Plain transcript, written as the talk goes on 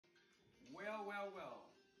Well,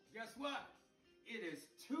 guess what? It is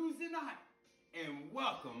Tuesday night, and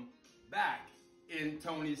welcome back in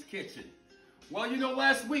Tony's Kitchen. Well, you know,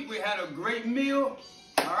 last week we had a great meal.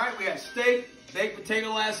 All right, we had steak, baked potato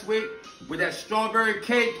last week with that strawberry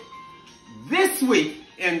cake. This week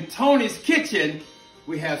in Tony's Kitchen,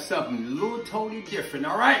 we have something a little totally different,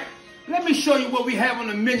 all right? Let me show you what we have on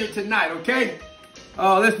the menu tonight, okay?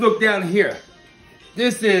 Let's look down here.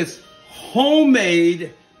 This is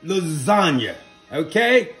homemade lasagna,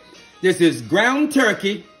 okay? This is ground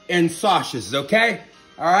turkey and sausages, okay?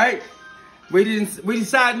 All right? We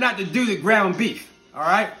decided not to do the ground beef, all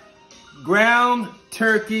right? Ground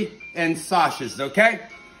turkey and sausages, okay?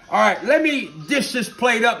 All right, let me dish this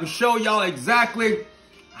plate up and show y'all exactly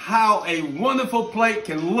how a wonderful plate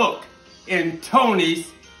can look in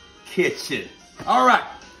Tony's Kitchen. All right,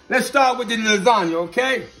 let's start with the lasagna,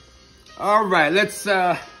 okay? All right, let's,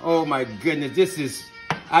 oh my goodness, this is,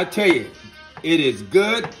 I tell you, it is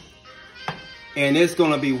good and it's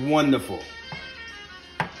gonna be wonderful.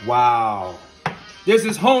 Wow. This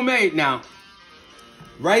is homemade now,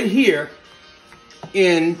 right here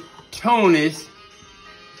in Tony's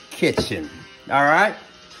Kitchen. All right,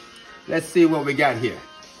 let's see what we got here.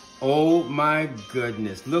 Oh my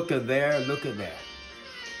goodness, look at there, look at that.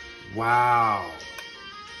 Wow.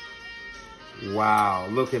 Wow,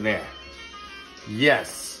 look at that.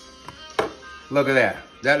 Yes, look at that.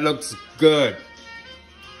 That looks good.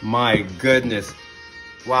 My goodness.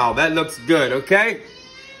 Wow, that looks good, okay?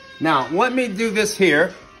 Now, let me do this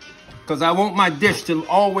here, because I want my dish to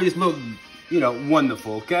always look, you know,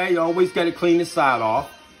 wonderful, okay? You always got to clean the side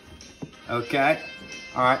off, okay?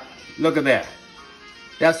 All right, look at that.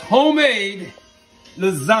 That's homemade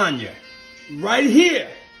lasagna right here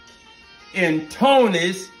in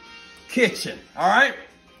Tony's Kitchen, all right?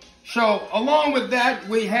 So, along with that,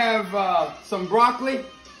 we have some broccoli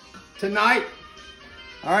tonight.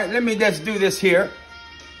 All right, let me just do this here.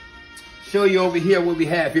 Show you over here what we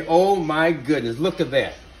have here. Oh my goodness, look at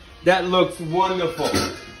that. That looks wonderful.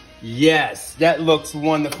 Yes, that looks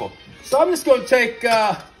wonderful. So I'm just gonna take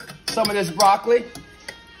some of this broccoli,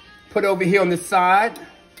 put it over here on the side.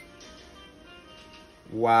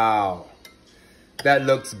 Wow, that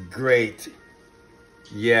looks great.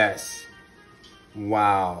 Yes,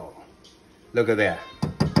 wow, look at that.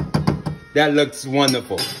 That looks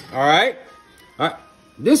wonderful, all right? All right,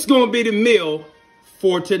 this is gonna be the meal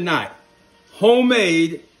for tonight.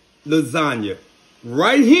 Homemade lasagna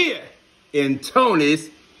right here in Tony's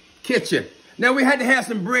Kitchen. Now we had to have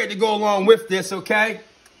some bread to go along with this, okay?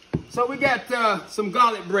 So we got some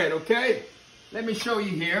garlic bread, okay? Let me show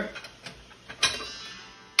you here.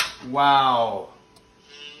 Wow,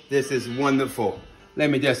 this is wonderful. Let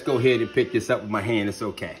me just go ahead and pick this up with my hand, it's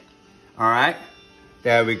okay. All right,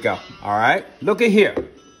 there we go, all right? Look at here.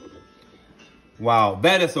 Wow,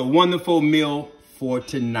 that is a wonderful meal for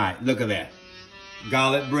tonight. Look at that.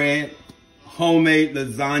 Garlic bread, homemade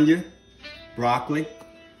lasagna, broccoli,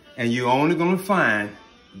 and you're only gonna find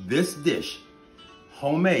this dish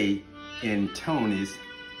homemade in Tony's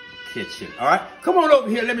Kitchen. All right, come on over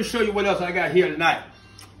here. Let me show you what else I got here tonight.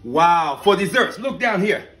 Wow, for desserts, look down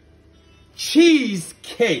here.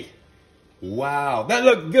 Cheesecake. Wow, that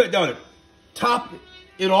looks good, don't it? Top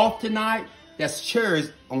it off tonight. That's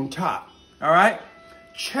cherries on top. All right,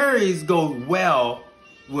 cherries go well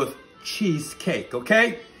with cheesecake,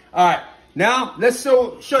 okay? All right, now let's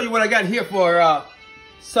show you what I got here for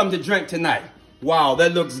something to drink tonight. Wow,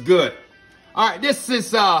 that looks good. All right, this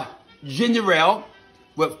is ginger ale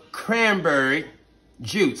with cranberry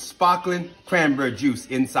juice, sparkling cranberry juice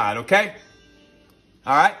inside, okay?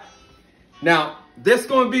 All right, now this is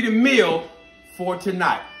going to be the meal for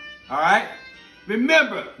tonight, all right?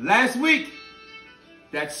 Remember, last week,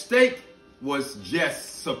 that steak was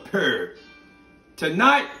just superb.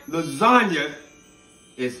 Tonight, lasagna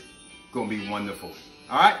is gonna be wonderful.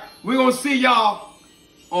 All right, we're gonna see y'all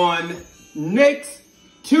on next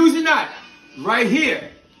Tuesday night, right here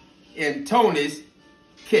in Tony's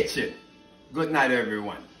Kitchen. Good night,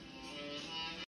 everyone.